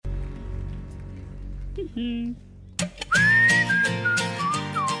When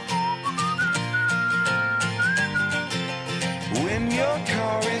your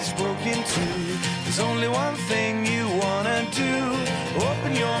car is broken too, there's only one thing you wanna do.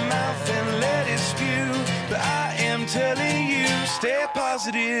 Open your mouth and let it spew. But I am telling you, stay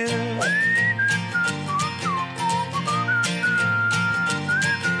positive.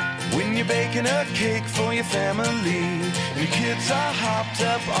 When you're baking a cake for your family, and your kids are hopped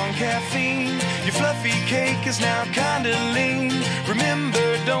up on caffeine, your fluffy cake is now kinda lean.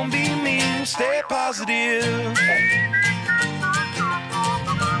 Remember, don't be mean, stay positive.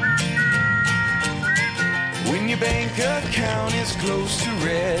 When your bank account is close to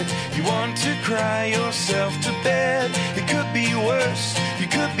red, you want to cry yourself to bed. It could be worse, you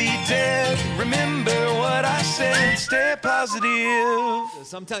could be dead. Remember what I said, stay positive.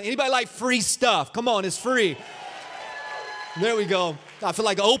 Sometimes, anybody like free stuff? Come on, it's free. There we go. I feel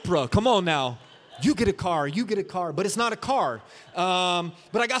like Oprah. Come on now. You get a car, but it's not a car.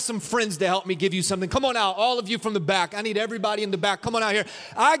 But I got some friends to help me give you something. Come on out, all of you from the back. I need everybody in the back. Come on out here.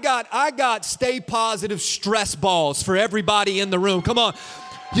 I got Stay Positive stress balls for everybody in the room. Come on.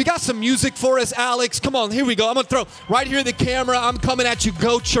 You got some music for us, Alex? Come on, here we go. I'm going to throw right here the camera. I'm coming at you.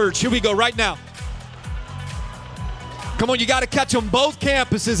 Go Church. Here we go right now. Come on, you got to catch them both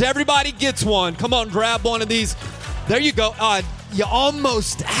campuses. Everybody gets one. Come on, grab one of these. There you go. You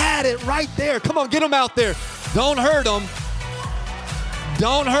almost had it right there. Come on, get them out there. Don't hurt them.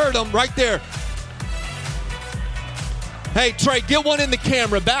 Don't hurt them. Right there. Hey, Trey, get one in the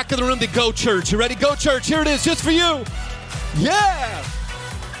camera. Back of the room to Go Church. You ready? Go Church. Here it is, just for you. Yeah.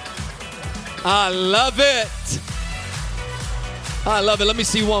 I love it. I love it. Let me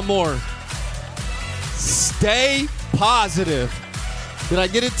see one more. Stay positive. Did I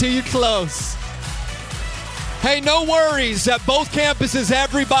get it to you close? Hey, no worries. At both campuses,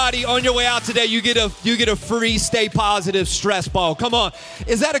 everybody on your way out today, you get a free Stay Positive stress ball. Come on.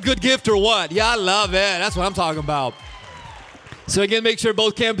 Is that a good gift or what? Yeah, I love it. That's what I'm talking about. So again, make sure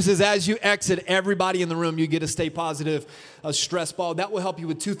both campuses, as you exit, everybody in the room, you get a Stay Positive stress ball. That will help you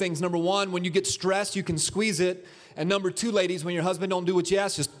with two things. Number one, when you get stressed, you can squeeze it. And number two, ladies, when your husband don't do what you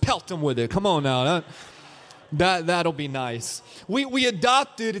ask, just pelt him with it. Come on now. That'll be nice. We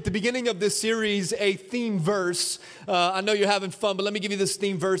adopted at the beginning of this series a theme verse. I know you're having fun, but let me give you this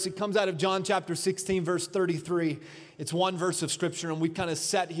theme verse. It comes out of John chapter 16, verse 33. It's one verse of Scripture, and we've kind of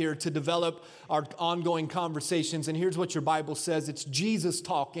sat here to develop our ongoing conversations. And here's what your Bible says. It's Jesus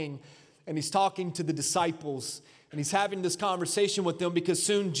talking, and he's talking to the disciples, and he's having this conversation with them because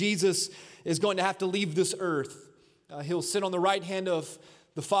soon Jesus is going to have to leave this earth. He'll sit on the right hand of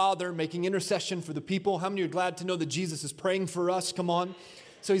the Father, making intercession for the people. How many are glad to know that Jesus is praying for us? Come on.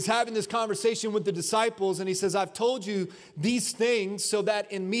 So he's having this conversation with the disciples, and he says, I've told you these things so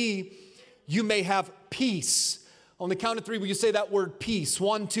that in me you may have peace. On the count of three, will you say that word peace?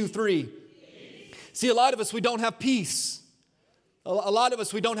 1, 2, 3. Peace. See, a lot of us, we don't have peace. A lot of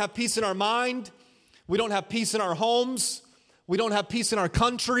us, we don't have peace in our mind. We don't have peace in our homes. We don't have peace in our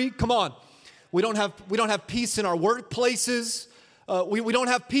country. Come on. We don't have peace in our workplaces. We don't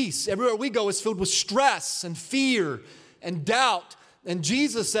have peace. Everywhere we go is filled with stress and fear and doubt. And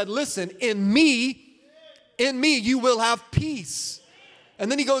Jesus said, listen, in me, you will have peace. And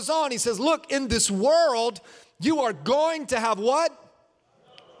then he goes on, he says, look, in this world, you are going to have what?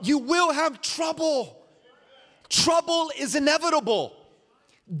 You will have trouble. Trouble is inevitable.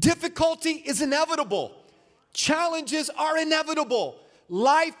 Difficulty is inevitable. Challenges are inevitable.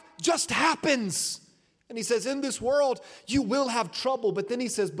 Life just happens. And he says, in this world, you will have trouble. But then he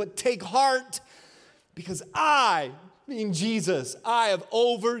says, but take heart, because I, being Jesus, I have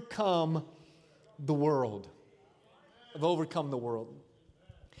overcome the world. I've overcome the world.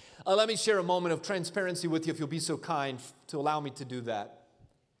 Let me share a moment of transparency with you, if you'll be so kind to allow me to do that.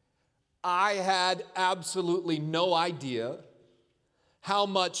 I had absolutely no idea how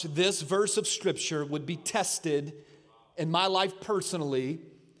much this verse of Scripture would be tested in my life personally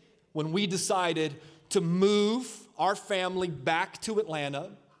when we decided to move our family back to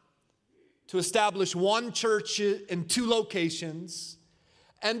Atlanta, to establish one church in 2 locations,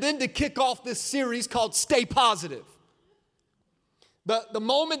 and then to kick off this series called Stay Positive. The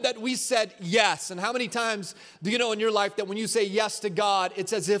moment that we said yes, and how many times do you know in your life that when you say yes to God,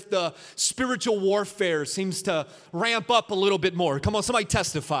 it's as if the spiritual warfare seems to ramp up a little bit more? Come on, somebody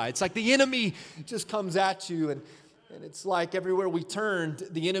testify. It's like the enemy just comes at you, and it's like everywhere we turned,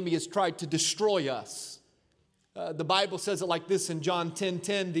 the enemy has tried to destroy us. The Bible says it like this in John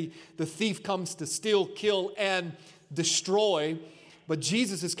 10:10, the thief comes to steal, kill, and destroy. But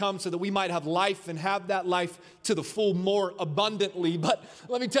Jesus has come so that we might have life and have that life to the full more abundantly. But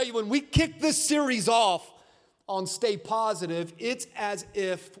let me tell you, when we kick this series off on Stay Positive, it's as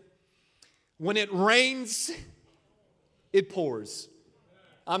if when it rains, it pours.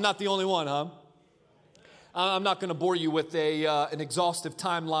 I'm not the only one, huh? I'm not going to bore you with an exhaustive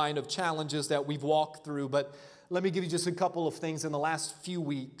timeline of challenges that we've walked through, but let me give you just a couple of things in the last few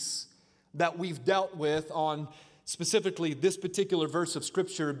weeks that we've dealt with on specifically this particular verse of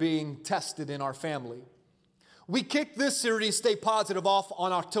Scripture being tested in our family. We kicked this series, Stay Positive, off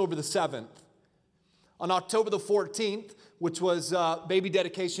on October the 7th. On October the 14th, which was baby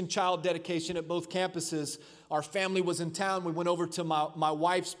dedication, child dedication at both campuses, our family was in town. We went over to my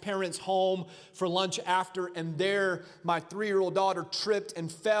wife's parents' home for lunch after, and there my 3-year-old daughter tripped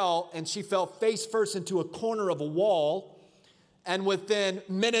and fell, and she fell face first into a corner of a wall. And within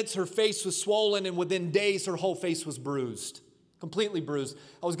minutes, her face was swollen, and within days, her whole face was bruised, completely bruised.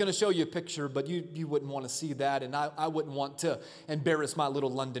 I was going to show you a picture, but you wouldn't want to see that, and I wouldn't want to embarrass my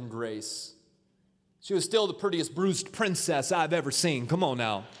little London Grace. She was still the prettiest bruised princess I've ever seen. Come on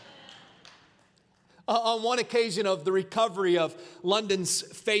now. On one occasion of the recovery of London's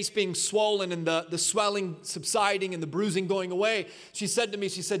face being swollen and the swelling subsiding and the bruising going away, she said to me,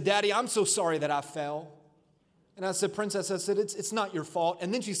 "Daddy, I'm so sorry that I fell." And I said, "Princess," I said, it's not your fault.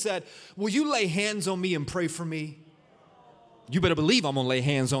 And then she said, "Will you lay hands on me and pray for me?" You better believe I'm going to lay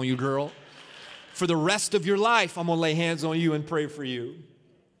hands on you, girl. For the rest of your life, I'm going to lay hands on you and pray for you.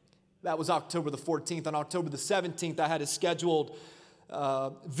 That was October the 14th. On October the 17th, I had a scheduled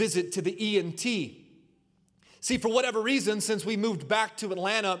visit to the ENT. See, for whatever reason, since we moved back to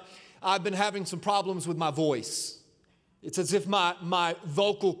Atlanta, I've been having some problems with my voice. It's as if my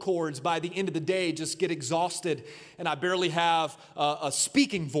vocal cords by the end of the day just get exhausted and I barely have a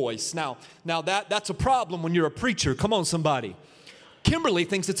speaking voice. Now that's a problem when you're a preacher. Come on, somebody. Kimberly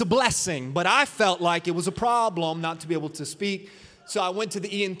thinks it's a blessing, but I felt like it was a problem not to be able to speak. So I went to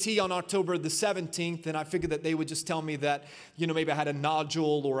the ENT on October the 17th, and I figured that they would just tell me that, maybe I had a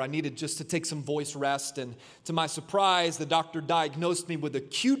nodule or I needed just to take some voice rest. And to my surprise, the doctor diagnosed me with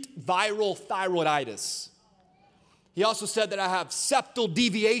acute viral thyroiditis. He also said that I have septal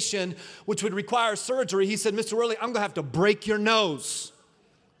deviation, which would require surgery. He said, "Mr. Worley, I'm going to have to break your nose."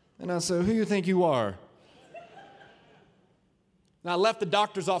 And I said, "Who do you think you are?" And I left the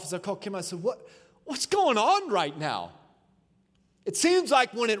doctor's office. I called Kim. I said, what's going on right now? It seems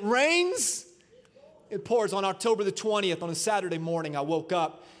like when it rains, it pours. On October the 20th, on a Saturday morning, I woke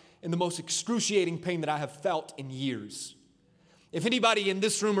up in the most excruciating pain that I have felt in years. If anybody in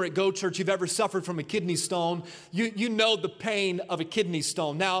this room or at Go Church, you've ever suffered from a kidney stone, you know the pain of a kidney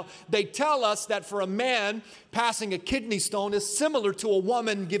stone. Now, they tell us that for a man, passing a kidney stone is similar to a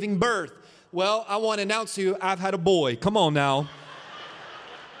woman giving birth. Well, I want to announce to you, I've had a boy. Come on now.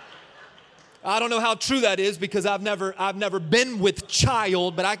 I don't know how true that is because I've never been with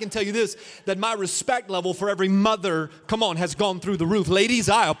child, but I can tell you this, that my respect level for every mother, has gone through the roof. Ladies,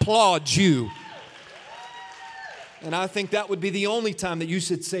 I applaud you. And I think that would be the only time that you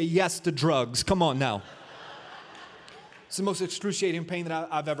should say yes to drugs. Come on now. It's the most excruciating pain that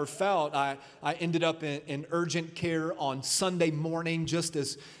I've ever felt. I ended up in urgent care on Sunday morning just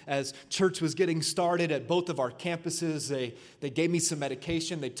as church was getting started at both of our campuses. They gave me some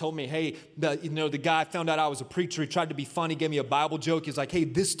medication. They told me, hey, the guy found out I was a preacher. He tried to be funny, gave me a Bible joke. He's like, "Hey,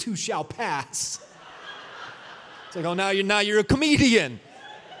 this too shall pass." It's like, "Oh, now you're a comedian."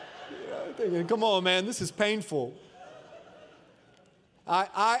 I'm thinking, come on, man, this is painful.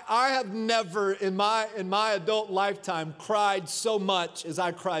 I have never in my adult lifetime cried so much as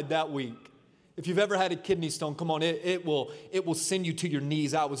I cried that week. If you've ever had a kidney stone, come on, it will send you to your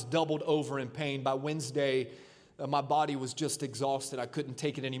knees. I was doubled over in pain. By Wednesday, my body was just exhausted. I couldn't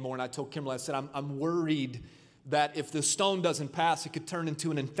take it anymore. And I told Kimberly, I said, I'm worried that if the stone doesn't pass, it could turn into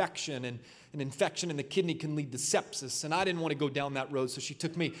an infection, and an infection in the kidney can lead to sepsis. And I didn't want to go down that road, so she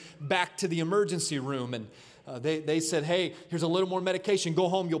took me back to the emergency room, and they said, "Hey, here's a little more medication. Go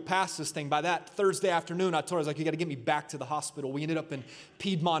home. You'll pass this thing." By that Thursday afternoon, I told her, I was like, "You got to get me back to the hospital." We ended up in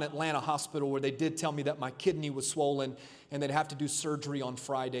Piedmont, Atlanta Hospital, where they did tell me that my kidney was swollen and they'd have to do surgery on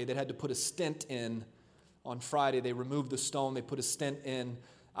Friday. They'd had to put a stent in on Friday. They removed the stone. They put a stent in.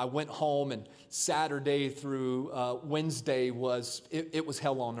 I went home, and Saturday through Wednesday was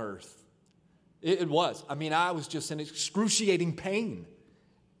hell on earth. It was. I mean, I was just in excruciating pain.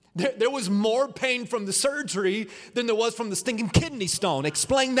 There was more pain from the surgery than there was from the stinking kidney stone.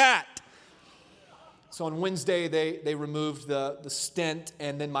 Explain that. So on Wednesday, they removed the stent,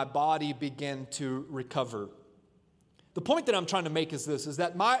 and then my body began to recover. The point that I'm trying to make is this, is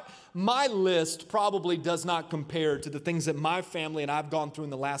that my list probably does not compare to the things that my family and I've gone through in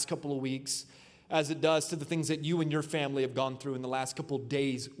the last couple of weeks as it does to the things that you and your family have gone through in the last couple of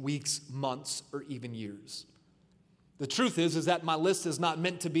days, weeks, months, or even years. The truth is that my list is not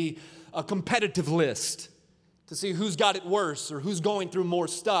meant to be a competitive list to see who's got it worse or who's going through more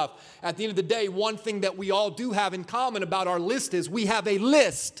stuff. At the end of the day, one thing that we all do have in common about our list is we have a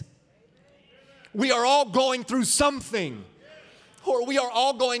list. We are all going through something, or we are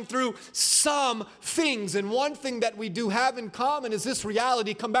all going through some things. And one thing that we do have in common is this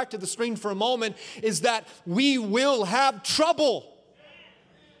reality, come back to the screen for a moment, is that we will have trouble.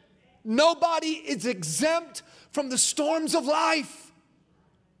 Nobody is exempt from the storms of life.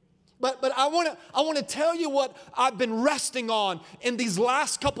 But I want to tell you what I've been resting on in these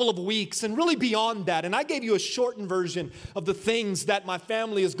last couple of weeks and really beyond that. And I gave you a shortened version of the things that my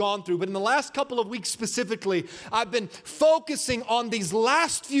family has gone through. But in the last couple of weeks specifically, I've been focusing on these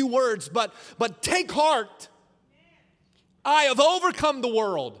last few words. But take heart. I have overcome the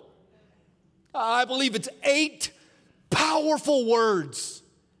world. I believe it's 8 powerful words.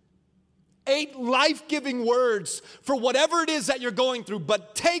 8 life-giving words for whatever it is that you're going through.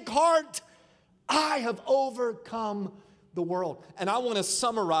 But take heart, I have overcome the world. And I want to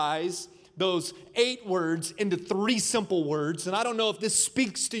summarize those 8 words into 3 simple words. And I don't know if this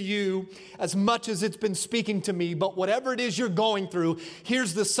speaks to you as much as it's been speaking to me, but whatever it is you're going through,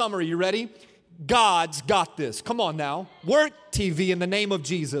 here's the summary. You ready? God's got this. Come on now. Work, TV, in the name of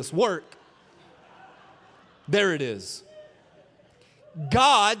Jesus. Work. There it is.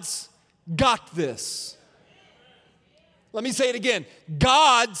 God's got this. Let me say it again.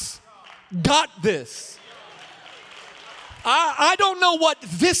 God's got this. I don't know what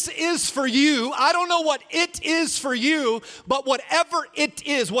this is for you. I don't know what it is for you, but whatever it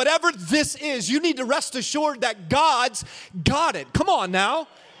is, whatever this is, you need to rest assured that God's got it. Come on now.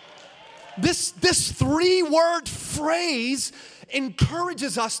 This 3-word phrase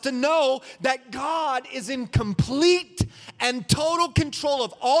encourages us to know that God is in complete and total control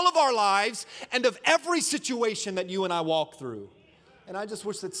of all of our lives and of every situation that you and I walk through. And I just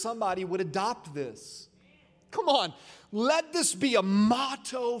wish that somebody would adopt this. Come on, let this be a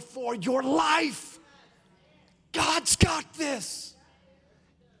motto for your life. God's got this.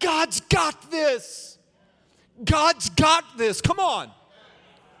 God's got this. God's got this. Come on.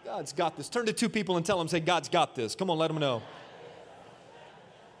 God's got this. Turn to 2 people and tell them, say, God's got this. Come on, let them know.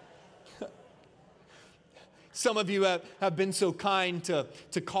 Some of you have been so kind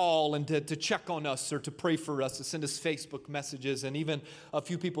to call and to check on us or to pray for us, to send us Facebook messages, and even a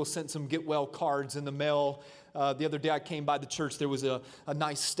few people sent some get well cards in the mail. The other day I came by the church, there was a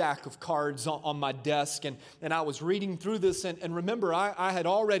nice stack of cards on my desk, and I was reading through this, and remember, I had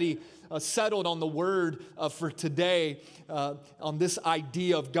already settled on the word for today, on this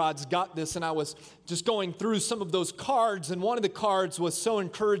idea of God's got this, and I was just going through some of those cards, and one of the cards was so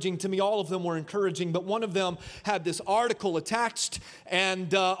encouraging to me. All of them were encouraging, but one of them had this article attached,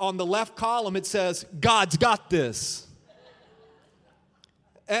 and on the left column it says, God's got this.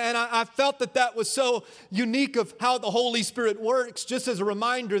 And I felt that was so unique of how the Holy Spirit works, just as a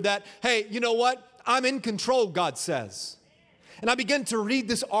reminder that, hey, you know what? I'm in control, God says. And I began to read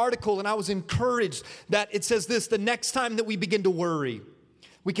this article, and I was encouraged that it says this: the next time that we begin to worry,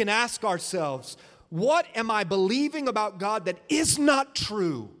 we can ask ourselves, what am I believing about God that is not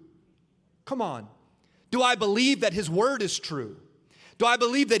true? Come on. Do I believe that His word is true? Do I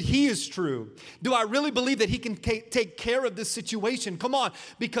believe that He is true? Do I really believe that He can take care of this situation? Come on,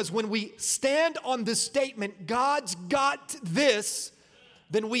 because when we stand on this statement, God's got this,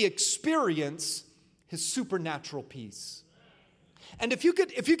 then we experience His supernatural peace. And if you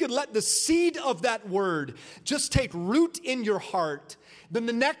could let the seed of that word just take root in your heart, then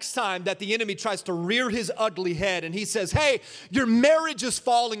the next time that the enemy tries to rear his ugly head and he says, hey, your marriage is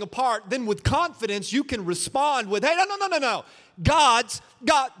falling apart, then with confidence you can respond with, hey, no. God's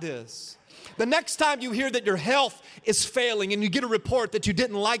got this. The next time you hear that your health is failing and you get a report that you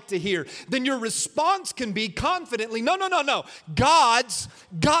didn't like to hear, then your response can be confidently, no. God's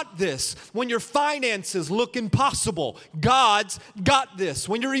got this. When your finances look impossible, God's got this.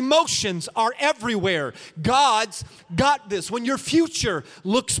 When your emotions are everywhere, God's got this. When your future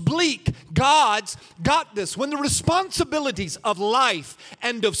looks bleak, God's got this. When the responsibilities of life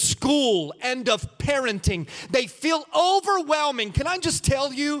and of school and of parenting, they feel overwhelming, can I just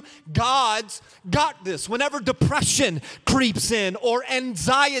tell you, God's got this. Whenever depression creeps in or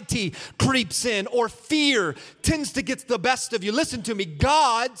anxiety creeps in or fear tends to get the best of you, listen to me,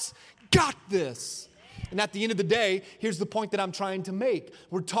 God's got this. And at the end of the day, here's the point that I'm trying to make.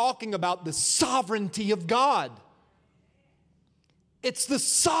 We're talking about the sovereignty of God. It's the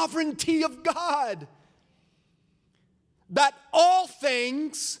sovereignty of God. That all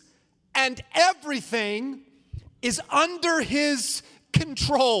things and everything is under His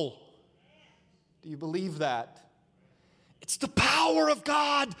control. Do you believe that? It's the power of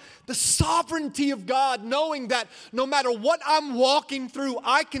God, the sovereignty of God, knowing that no matter what I'm walking through,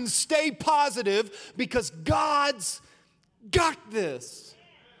 I can stay positive because God's got this.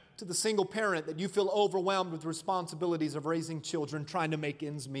 To the single parent that you feel overwhelmed with responsibilities of raising children, trying to make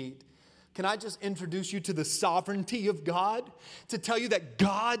ends meet, can I just introduce you to the sovereignty of God? To tell you that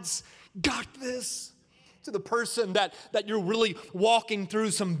God's got this? To the person that you're really walking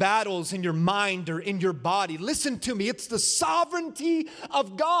through some battles in your mind or in your body, listen to me. It's the sovereignty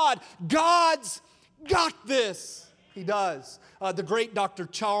of God. God's got this. He does. The great Dr.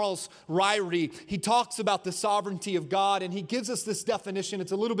 Charles Ryrie, he talks about the sovereignty of God, and he gives us this definition.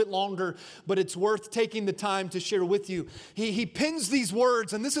 It's a little bit longer, but it's worth taking the time to share with you. He pins these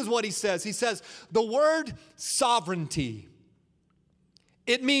words, and this is what he says. He says, the word sovereignty,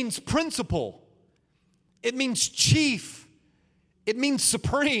 it means principle. It means chief. It means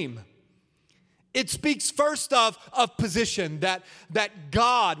supreme. It speaks first of position, that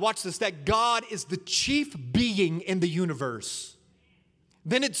God, watch this, that God is the chief being in the universe.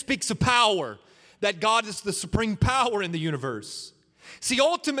 Then it speaks of power, that God is the supreme power in the universe. See,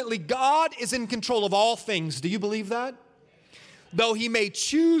 ultimately, God is in control of all things. Do you believe that? Though He may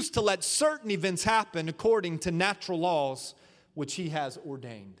choose to let certain events happen according to natural laws which He has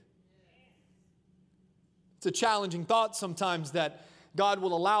ordained. It's a challenging thought sometimes that God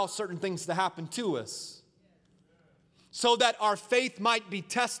will allow certain things to happen to us so that our faith might be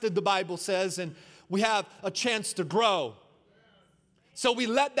tested, the Bible says, and we have a chance to grow. So we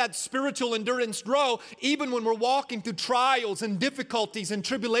let that spiritual endurance grow even when we're walking through trials and difficulties and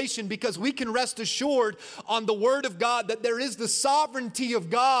tribulation, because we can rest assured on the Word of God that there is the sovereignty of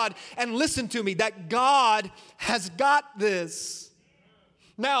God. And listen to me, that God has got this.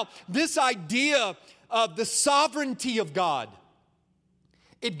 Now, this idea of the sovereignty of God,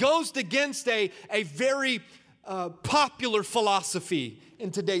 it goes against a very popular philosophy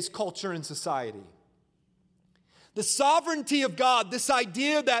in today's culture and society. The sovereignty of God, this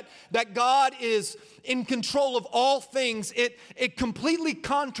idea that God is in control of all things, it completely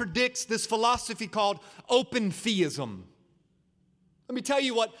contradicts this philosophy called open theism. Let me tell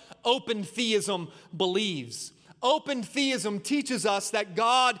you what open theism believes. Open theism teaches us that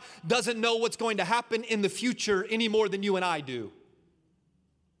God doesn't know what's going to happen in the future any more than you and I do.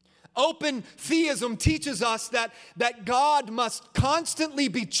 Open theism teaches us that God must constantly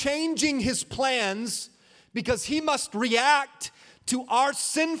be changing His plans because He must react to our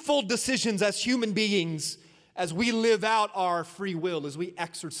sinful decisions as human beings as we live out our free will, as we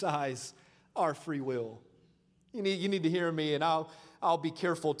exercise our free will. You need to hear me, and I'll be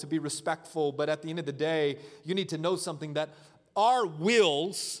careful to be respectful, but at the end of the day, you need to know something, that our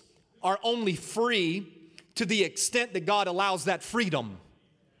wills are only free to the extent that God allows that freedom.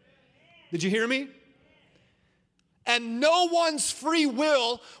 Did you hear me? And no one's free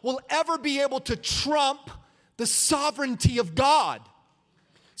will ever be able to trump the sovereignty of God.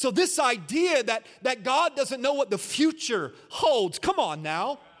 So this idea that God doesn't know what the future holds, come on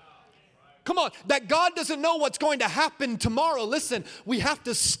now. Come on, that God doesn't know what's going to happen tomorrow. Listen, we have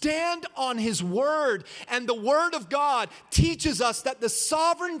to stand on His Word. And the Word of God teaches us that the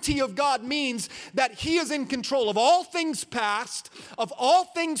sovereignty of God means that He is in control of all things past, of all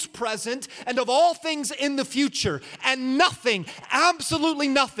things present, and of all things in the future. And nothing, absolutely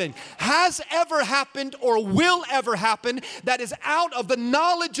nothing, has ever happened or will ever happen that is out of the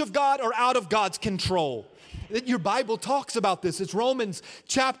knowledge of God or out of God's control. Your Bible talks about this. It's Romans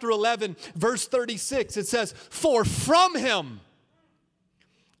chapter 11, verse 36. It says, for from Him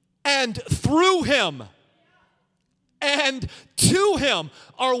and through Him and to Him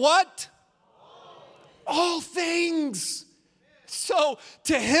are what? All things. So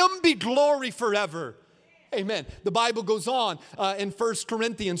to Him be glory forever. Amen. The Bible goes on in 1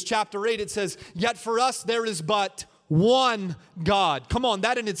 Corinthians chapter 8. It says, yet for us there is but one God. Come on,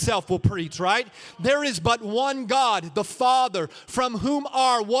 that in itself will preach, right? There is but one God, the Father, from whom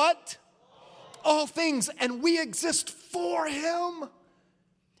are what? All things, and we exist for Him.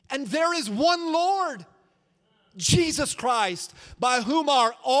 And there is one Lord, Jesus Christ, by whom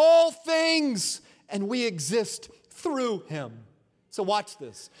are all things, and we exist through Him. So watch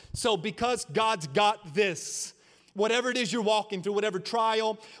this. So because God's got this, Whatever it is you're walking through, whatever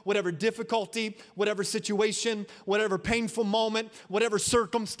trial, whatever difficulty, whatever situation, whatever painful moment, whatever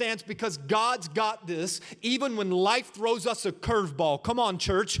circumstance, because God's got this. Even when life throws us a curveball, come on,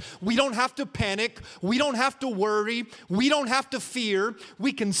 church, we don't have to panic. We don't have to worry. We don't have to fear.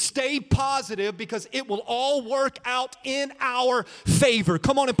 We can stay positive because it will all work out in our favor.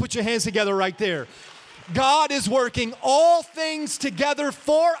 Come on and put your hands together right there. God is working all things together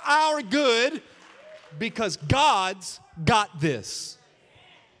for our good, because God's got this.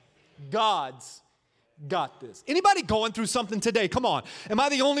 God's got this. Anybody going through something today? Come on. Am I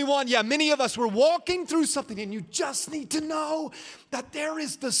the only one? Yeah, many of us were walking through something, and you just need to know that there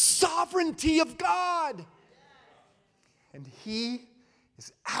is the sovereignty of God. And He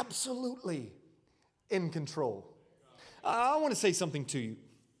is absolutely in control. I want to say something to you.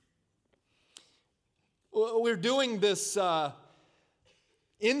 We're doing this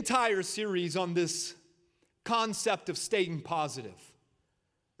entire series on this concept of staying positive.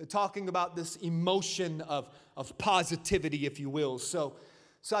 We're talking about this emotion of positivity, if you will. So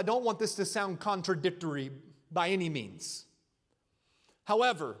I don't want this to sound contradictory by any means.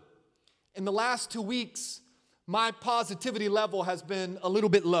 However, in the last 2 weeks, my positivity level has been a little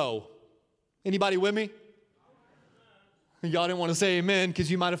bit low. Anybody with me? Y'all didn't want to say amen because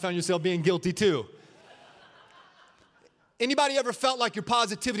you might have found yourself being guilty too. Anybody ever felt like your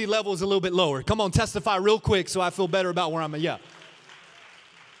positivity level is a little bit lower? Come on, testify real quick so I feel better about where I'm at. Yeah.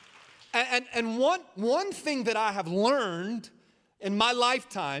 And one thing that I have learned in my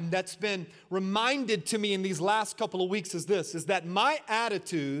lifetime that's been reminded to me in these last couple of weeks is this, is that my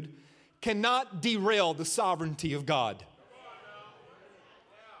attitude cannot derail the sovereignty of God.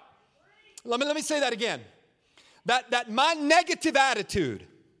 Let me say that again. That my negative attitude,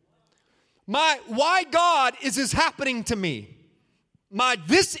 why God is this happening to me?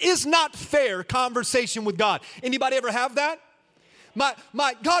 This is not fair conversation with God. Anybody ever have that?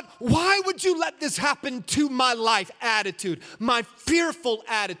 My God, why would you let this happen to my life attitude? My fearful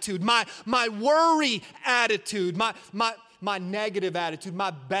attitude, my worry attitude, my negative attitude,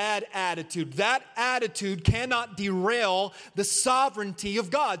 my bad attitude. That attitude cannot derail the sovereignty of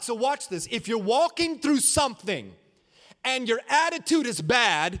God. So watch this. If you're walking through something and your attitude is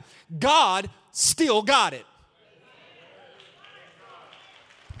bad, God still got it.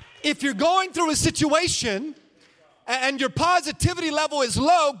 If you're going through a situation and your positivity level is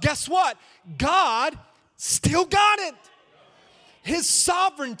low, guess what? God still got it. His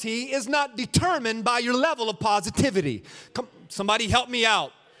sovereignty is not determined by your level of positivity. Come, somebody help me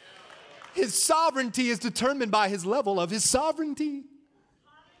out. His sovereignty is determined by His level of His sovereignty.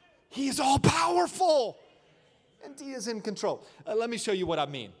 He is all powerful. And He is in control. Let me show you what I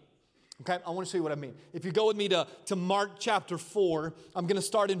mean. Okay, I want to show you what I mean. If you go with me to Mark chapter 4, I'm going to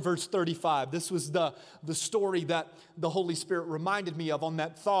start in verse 35. This was the story that the Holy Spirit reminded me of on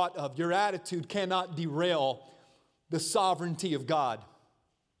that thought of your attitude cannot derail the sovereignty of God.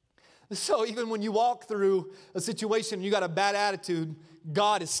 So even when you walk through a situation and you got a bad attitude,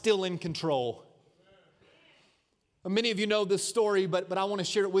 God is still in control. Many of you know this story, but I want to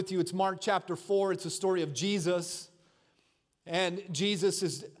share it with you. It's Mark chapter 4. It's a story of Jesus. And Jesus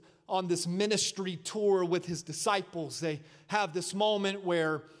is on this ministry tour with His disciples. They have this moment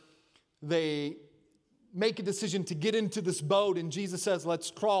where they make a decision to get into this boat, and Jesus says, let's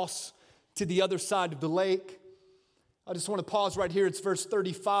cross to the other side of the lake. I just want to pause right here. It's verse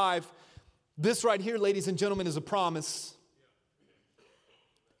 35. This right here, ladies and gentlemen, is a promise.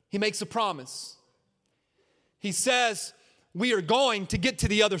 He makes a promise. He says, we are going to get to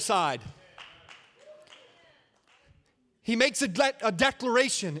the other side. He makes a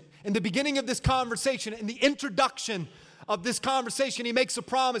declaration in the beginning of this conversation, in the introduction of this conversation. He makes a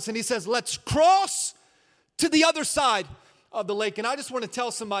promise and he says, let's cross to the other side of the lake. And I just want to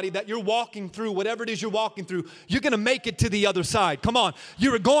tell somebody that you're walking through, whatever it is you're walking through, you're going to make it to the other side. Come on.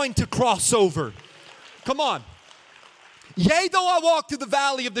 You're going to cross over. Come on. Yea, though I walk through the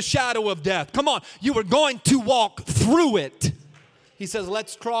valley of the shadow of death. Come on. You are going to walk through it. He says,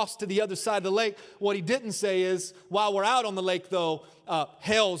 let's cross to the other side of the lake. What he didn't say is, while we're out on the lake, though,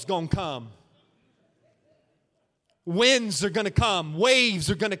 hell's going to come. Winds are going to come. Waves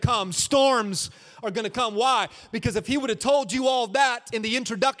are going to come. Storms are going to come. Why? Because if he would have told you all that in the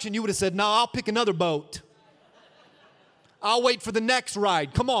introduction, you would have said, no, I'll pick another boat. I'll wait for the next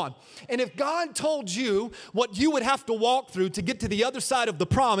ride. Come on. And if God told you what you would have to walk through to get to the other side of the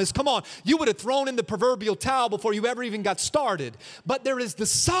promise, come on, you would have thrown in the proverbial towel before you ever even got started. But there is the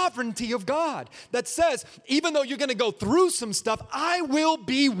sovereignty of God that says, even though you're going to go through some stuff, I will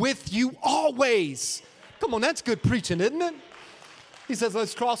be with you always. Come on, that's good preaching, isn't it? He says,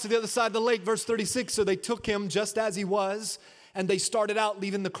 let's cross to the other side of the lake. Verse 36, so they took him just as he was, and they started out,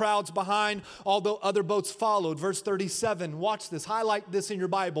 leaving the crowds behind, although other boats followed. Verse 37, watch this, highlight this in your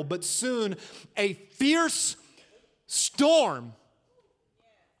Bible. But soon a fierce storm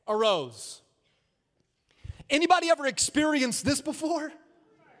arose. Anybody ever experienced this before?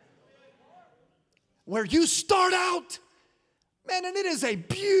 Where you start out, man, and it is a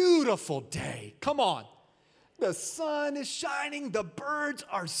beautiful day. Come on. The sun is shining, the birds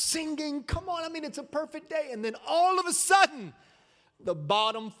are singing. Come on, I mean, it's a perfect day. And then all of a sudden, the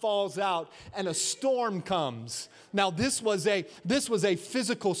bottom falls out and a storm comes. Now, this was a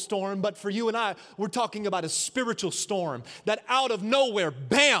physical storm, but for you and I, we're talking about a spiritual storm that out of nowhere,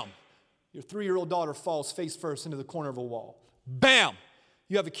 bam, your 3-year-old daughter falls face first into the corner of a wall. Bam,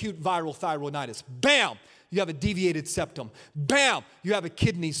 you have acute viral thyroiditis. Bam, you have a deviated septum. Bam, you have a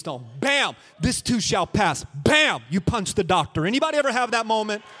kidney stone. Bam, this too shall pass. Bam, you punch the doctor. Anybody ever have that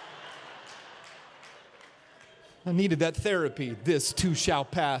moment? I needed that therapy. This too shall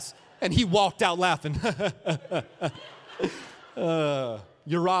pass. And he walked out laughing.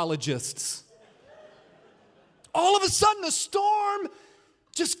 Urologists. All of a sudden, the storm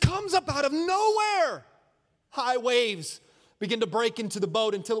just comes up out of nowhere. High waves begin to break into the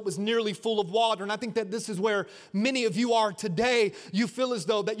boat until it was nearly full of water. And I think that this is where many of you are today. You feel as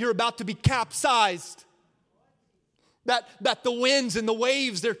though that you're about to be capsized. That the winds and the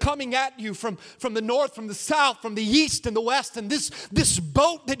waves, they're coming at you from the north, from the south, from the east and the west. And this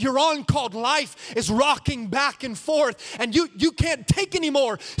boat that you're on called life is rocking back and forth. And you can't take any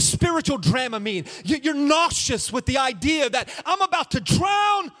more spiritual Dramamine. You're nauseous with the idea that I'm about to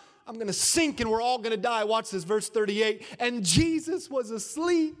drown. I'm going to sink and we're all going to die. Watch this, verse 38. And Jesus was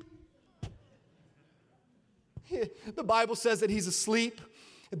asleep. The Bible says that he's asleep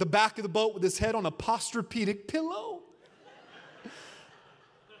at the back of the boat with his head on a Posturepedic pillow.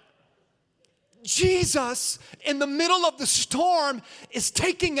 Jesus, in the middle of the storm, is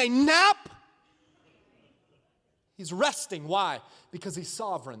taking a nap. He's resting. Why? Because he's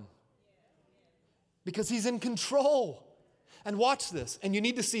sovereign. Because he's in control. And watch this, and you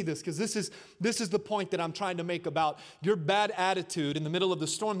need to see this because this is the point that I'm trying to make about your bad attitude in the middle of the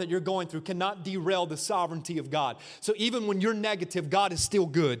storm that you're going through cannot derail the sovereignty of God. So even when you're negative, God is still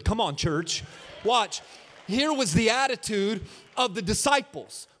good. Come on, church. Watch. Here was the attitude of the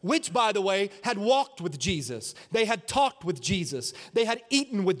disciples, which, by the way, had walked with Jesus. They had talked with Jesus. They had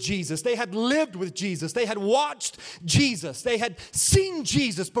eaten with Jesus. They had lived with Jesus. They had watched Jesus. They had seen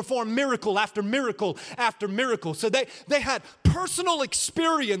Jesus perform miracle after miracle after miracle. So they had personal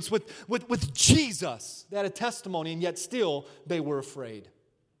experience with Jesus. They had a testimony, and yet still they were afraid.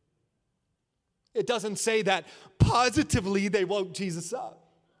 It doesn't say that positively they woke Jesus up.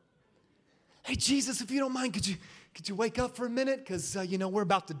 Hey, Jesus, if you don't mind, could you wake up for a minute? Because, we're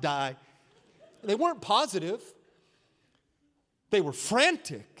about to die. They weren't positive. They were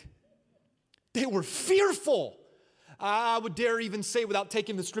frantic. They were fearful. I would dare even say, without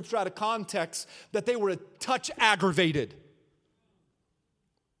taking the scripture out of context, that they were a touch aggravated.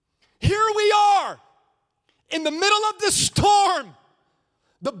 Here we are in the middle of this storm.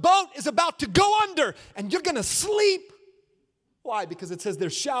 The boat is about to go under, and you're going to sleep. Why? Because it says they're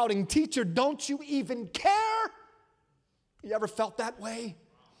shouting, "Teacher, don't you even care?" You ever felt that way?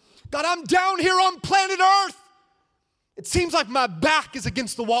 God, I'm down here on planet Earth. It seems like my back is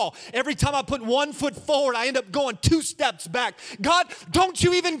against the wall. Every time I put 1 foot forward, I end up going 2 steps back. God, don't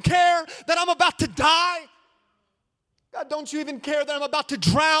you even care that I'm about to die? God, don't you even care that I'm about to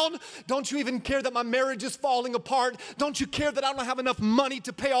drown? Don't you even care that my marriage is falling apart? Don't you care that I don't have enough money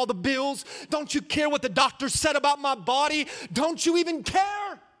to pay all the bills? Don't you care what the doctor said about my body? Don't you even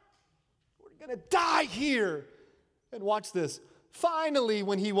care? We're going to die here. And watch this. Finally,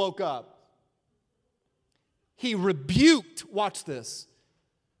 when he woke up, he rebuked, watch this,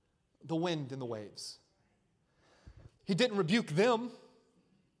 the wind and the waves. He didn't rebuke them.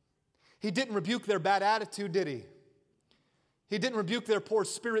 He didn't rebuke their bad attitude, did he? He didn't rebuke their poor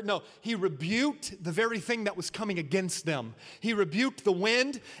spirit. No, he rebuked the very thing that was coming against them. He rebuked the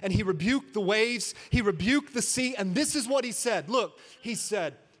wind and he rebuked the waves. He rebuked the sea. And this is what he said. Look, he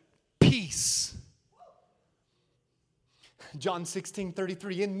said, peace. John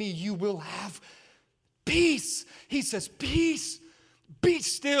 16:33, in me you will have peace. He says, peace. Be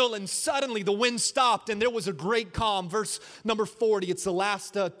still, and suddenly the wind stopped and there was a great calm. Verse number 40, it's the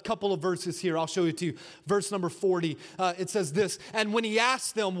last couple of verses here. I'll show it to you. Verse number 40, it says this, and when he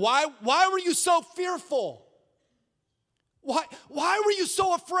asked them, why were you so fearful? Why were you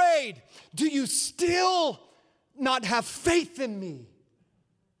so afraid? Do you still not have faith in me?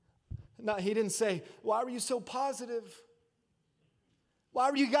 No, he didn't say, why were you so positive? Why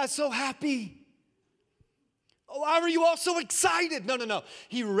were you guys so happy? Why were you all so excited? No.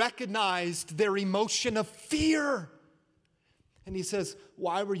 He recognized their emotion of fear. And he says,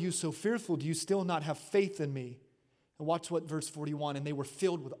 why were you so fearful? Do you still not have faith in me? And watch what verse 41, and they were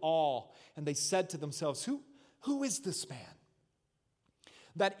filled with awe, and they said to themselves, who is this man,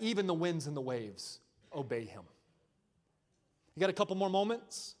 that even the winds and the waves obey him? You got a couple more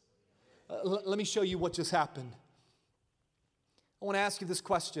moments? Let me show you what just happened. I want to ask you this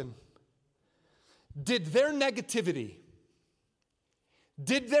question. Did their negativity,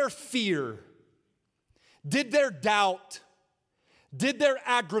 did their fear, did their doubt, did their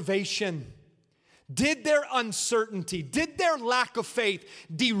aggravation, did their uncertainty, did their lack of faith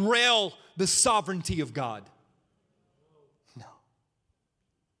derail the sovereignty of God?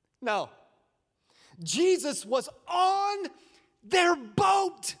 No. Jesus was on their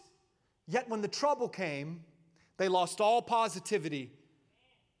boat. Yet when the trouble came, they lost all positivity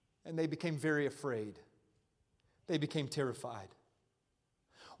and they became very afraid. They became terrified.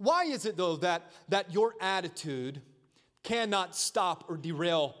 Why is it, though, that your attitude cannot stop or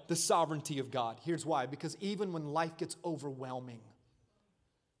derail the sovereignty of God? Here's why. Because even when life gets overwhelming,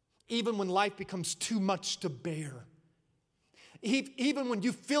 even when life becomes too much to bear, even when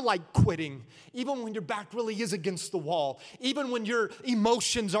you feel like quitting, even when your back really is against the wall, even when your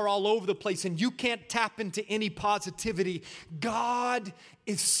emotions are all over the place and you can't tap into any positivity, God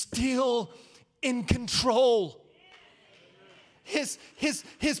is still in control. His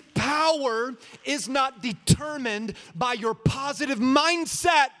power is not determined by your positive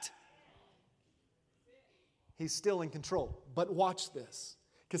mindset. He's still in control. But watch this,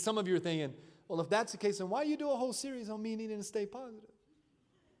 because some of you are thinking, well, if that's the case, then why you do a whole series on me needing to stay positive?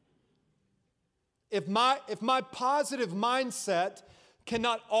 If my positive mindset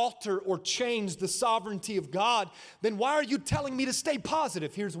cannot alter or change the sovereignty of God, then why are you telling me to stay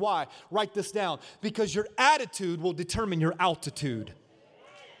positive? Here's why. Write this down. Because your attitude will determine your altitude.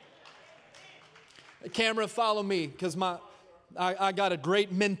 Camera, follow me, because I got a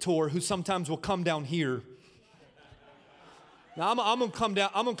great mentor who sometimes will come down here. Now, I'm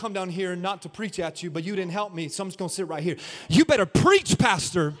gonna come down here not to preach at you, but you didn't help me, so I'm just gonna sit right here. You better preach,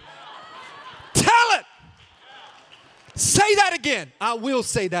 Pastor. Tell it. Say that again. I will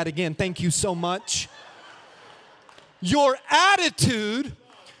say that again. Thank you so much. Your attitude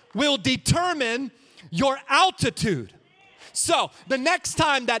will determine your altitude. So, the next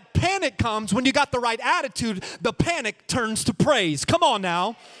time that panic comes, when you got the right attitude, the panic turns to praise. Come on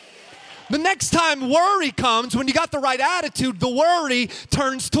now. The next time worry comes, when you got the right attitude, the worry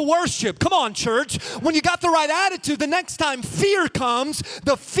turns to worship. Come on, church. When you got the right attitude, the next time fear comes,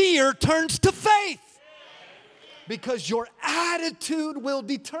 the fear turns to faith. Because your attitude will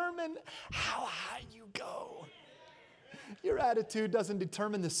determine how high you go. Your attitude doesn't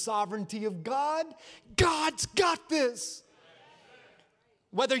determine the sovereignty of God. God's got this.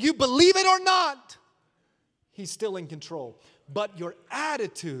 Whether you believe it or not, He's still in control. But your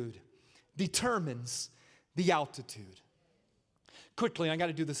attitude determines the altitude. Quickly, I got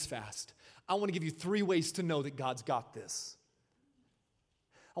to do this fast. I want to give you 3 ways to know that God's got this.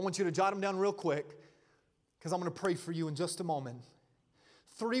 I want you to jot them down real quick, because I'm going to pray for you in just a moment.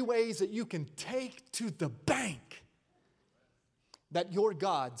 3 ways that you can take to the bank that your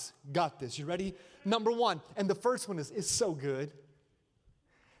God's got this. You ready? Number 1, and the first one is so good.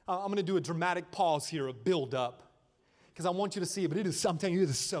 I'm going to do a dramatic pause here, a build up, because I want you to see it, but I'm telling you, it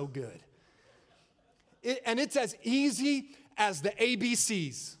is so good. And it's as easy as the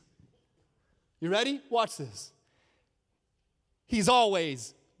ABCs. You ready? Watch this. He's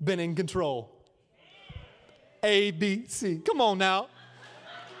always been in control. ABC. Come on now.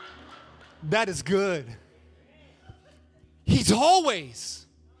 That is good. He's always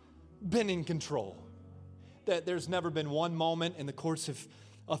been in control. That there's never been one moment in the course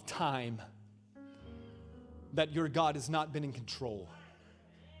of time that your God has not been in control.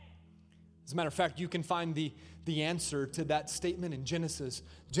 As a matter of fact, you can find the answer to that statement in Genesis.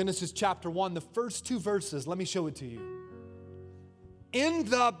 Genesis chapter 1, the first 2 verses. Let me show it to you. In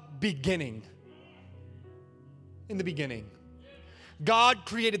the beginning, God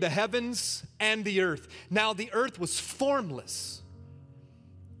created the heavens and the earth. Now the earth was formless.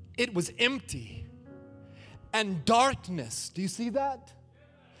 It was empty. And darkness, do you see that?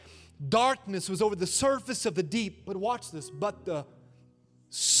 Darkness was over the surface of the deep. But watch this, but the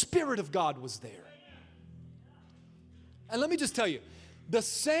Spirit of God was there. And let me just tell you, the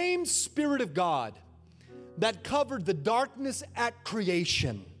same Spirit of God that covered the darkness at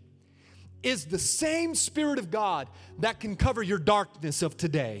creation is the same Spirit of God that can cover your darkness of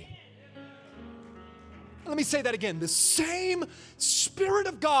today. Let me say that again. The same Spirit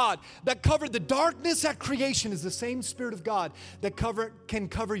of God that covered the darkness at creation is the same Spirit of God that can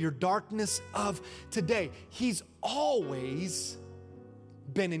cover your darkness of today. He's always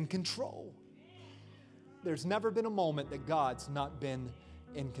been in control. There's never been a moment that God's not been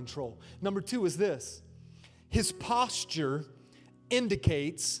in control. Number two is this. His posture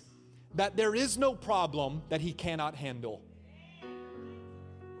indicates that there is no problem that he cannot handle.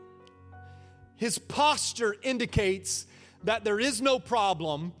 His posture indicates that there is no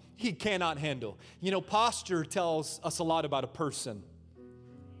problem he cannot handle. You know, posture tells us a lot about a person.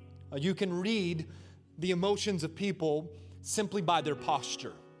 You can read the emotions of people simply by their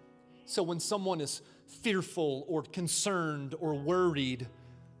posture. So when someone is fearful or concerned or worried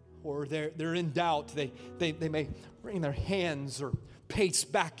or they're in doubt, they may wring their hands or pace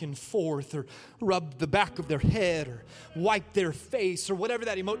back and forth or rub the back of their head or wipe their face or whatever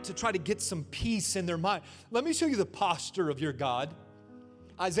that emote to try to get some peace in their mind. Let me show you the posture of your God.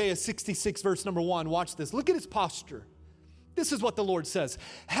 Isaiah 66 verse number 1. Watch this. Look at his posture. This is what the Lord says.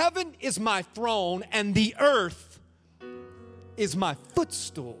 Heaven is my throne and the earth is my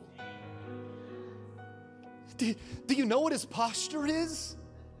footstool. Do you know what his posture is?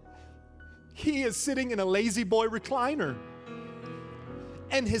 He is sitting in a lazy boy recliner.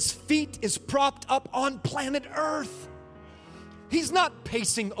 And his feet is propped up on planet Earth. He's not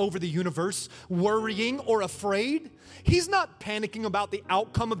pacing over the universe, worrying or afraid. He's not panicking about the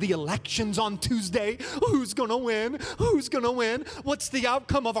outcome of the elections on Tuesday. Who's going to win? Who's going to win? What's the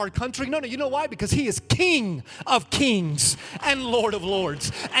outcome of our country? No, you know why? Because he is King of kings and Lord of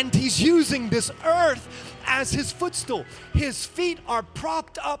lords. And he's using this earth as his footstool. His feet are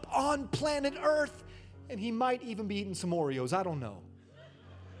propped up on planet Earth. And he might even be eating some Oreos. I don't know.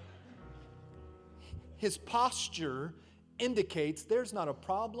 His posture indicates there's not a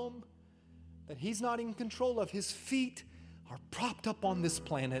problem that he's not in control of. His feet are propped up on this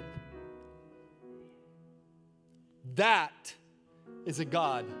planet. That is a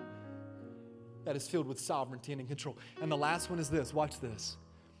God that is filled with sovereignty and in control. And the last one is this. Watch this.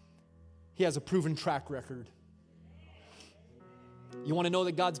 He has a proven track record. You want to know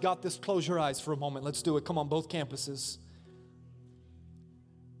that God's got this? Close your eyes for a moment. Let's do it. Come on, both campuses.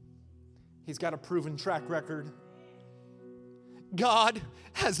 He's got a proven track record. God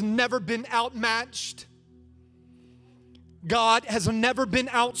has never been outmatched. God has never been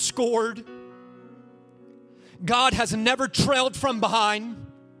outscored. God has never trailed from behind.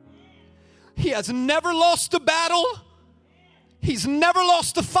 He has never lost a battle. He's never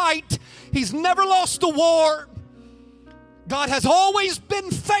lost a fight. He's never lost a war. God has always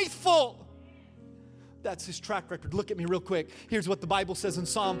been faithful. That's his track record. Look at me real quick. Here's what the Bible says in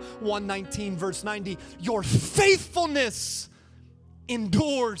Psalm 119, verse 90. Your faithfulness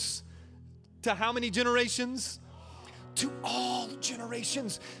endures to how many generations? To all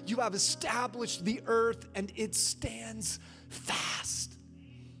generations. You have established the earth and it stands fast.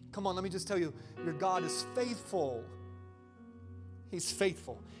 Come on, let me just tell you, your God is faithful. He's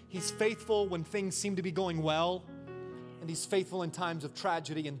faithful. He's faithful when things seem to be going well. And he's faithful in times of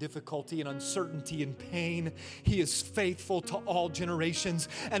tragedy and difficulty and uncertainty and pain. He is faithful to all generations.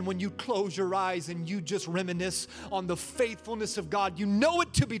 And when you close your eyes and you just reminisce on the faithfulness of God, you know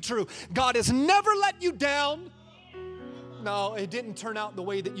it to be true. God has never let you down. No, it didn't turn out the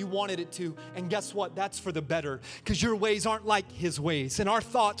way that you wanted it to. And guess what? That's for the better. Because your ways aren't like his ways. And our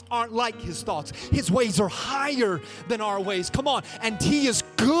thoughts aren't like his thoughts. His ways are higher than our ways. Come on. And he is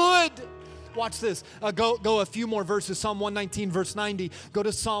good. Watch this. Go a few more verses. Psalm 119, verse 90. Go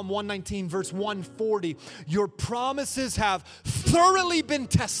to Psalm 119, verse 140. Your promises have thoroughly been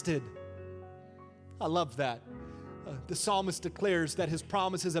tested. I love that. The psalmist declares that his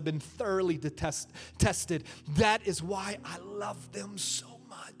promises have been thoroughly tested. That is why I love them so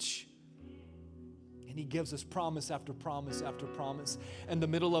much. And he gives us promise after promise after promise. In the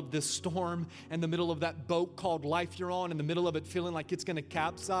middle of this storm, in the middle of that boat called life you're on, in the middle of it feeling like it's going to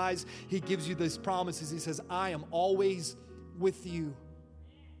capsize, he gives you these promises. He says, I am always with you.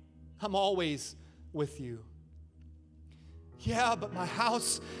 I'm always with you. Yeah, but my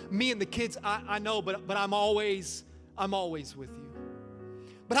house, me and the kids, I know, but I'm always with you.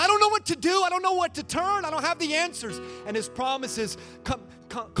 But I don't know what to do. I don't know what to turn. I don't have the answers. And his promise is, come,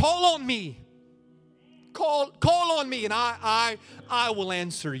 call on me. Call on me and I will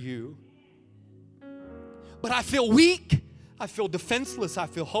answer you. But I feel weak. I feel defenseless. I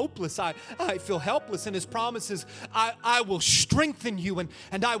feel hopeless. I feel helpless. And his promise is, I will strengthen you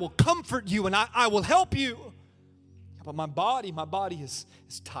and I will comfort you and I will help you. But my body is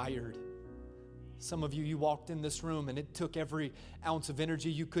tired. Some of you, you walked in this room and it took every ounce of energy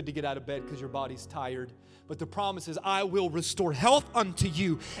you could to get out of bed because your body's tired. But the promise is, I will restore health unto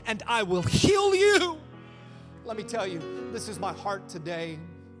you and I will heal you. Let me tell you, this is my heart today.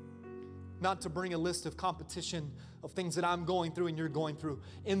 Not to bring a list of competition of things that I'm going through and you're going through.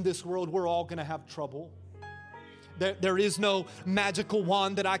 In this world, we're all going to have trouble. There is no magical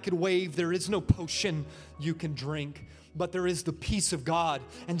wand that I could wave. There is no potion you can drink. But there is the peace of God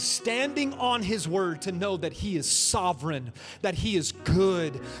and standing on His word to know that He is sovereign, that He is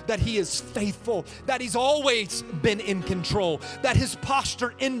good, that He is faithful, that He's always been in control, that His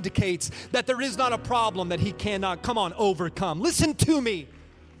posture indicates that there is not a problem that He cannot, overcome. Listen to me.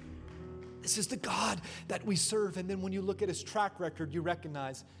 This is the God that we serve. And then when you look at His track record, you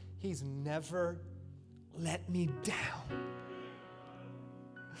recognize He's never let me down.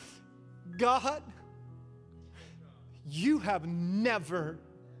 God, you have never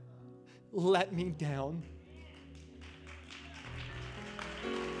let me down.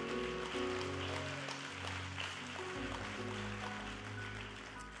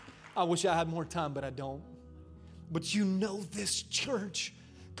 I wish I had more time, but I don't. But you know this church.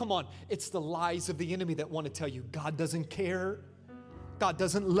 Come on, it's the lies of the enemy that want to tell you God doesn't care. God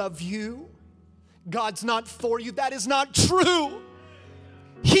doesn't love you. God's not for you. That is not true.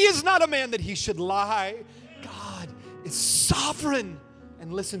 He is not a man that He should lie. God is sovereign.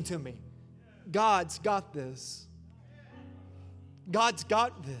 And listen to me. God's got this. God's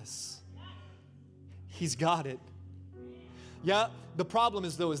got this. He's got it. Yeah, the problem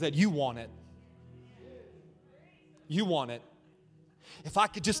is though is that you want it. You want it. If I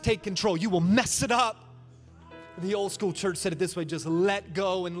could just take control, you will mess it up. The old school church said it this way, just let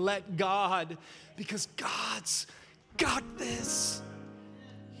go and let God, because God's got this.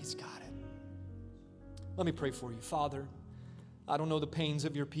 He's got it. Let me pray for you. Father, I don't know the pains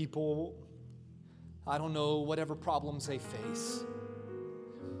of your people. I don't know whatever problems they face.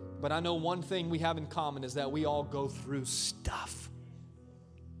 But I know one thing we have in common is that we all go through stuff.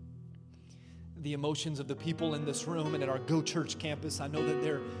 The emotions of the people in this room and at our Go Church campus, I know that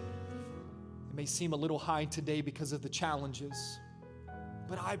it may seem a little high today because of the challenges.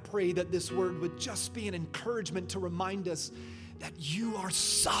 But I pray that this word would just be an encouragement to remind us that you are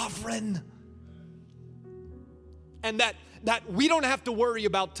sovereign. And that we don't have to worry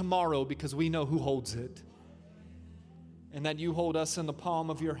about tomorrow because we know who holds it. And that you hold us in the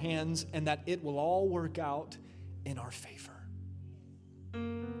palm of your hands and that it will all work out in our favor.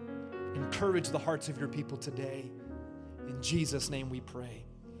 Encourage the hearts of your people today. In Jesus' name we pray.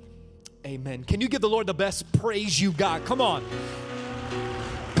 Amen. Can you give the Lord the best praise you got? Come on.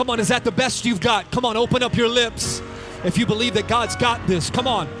 Come on, is that the best you've got? Come on, open up your lips if you believe that God's got this. Come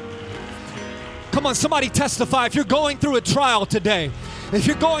on. Come on, somebody testify. If you're going through a trial today, if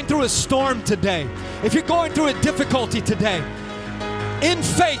you're going through a storm today, if you're going through a difficulty today, in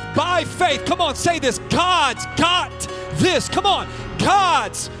faith, by faith, come on, say this. God's got this. Come on.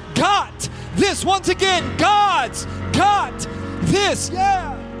 God's got this. Once again, God's got this.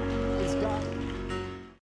 Yeah.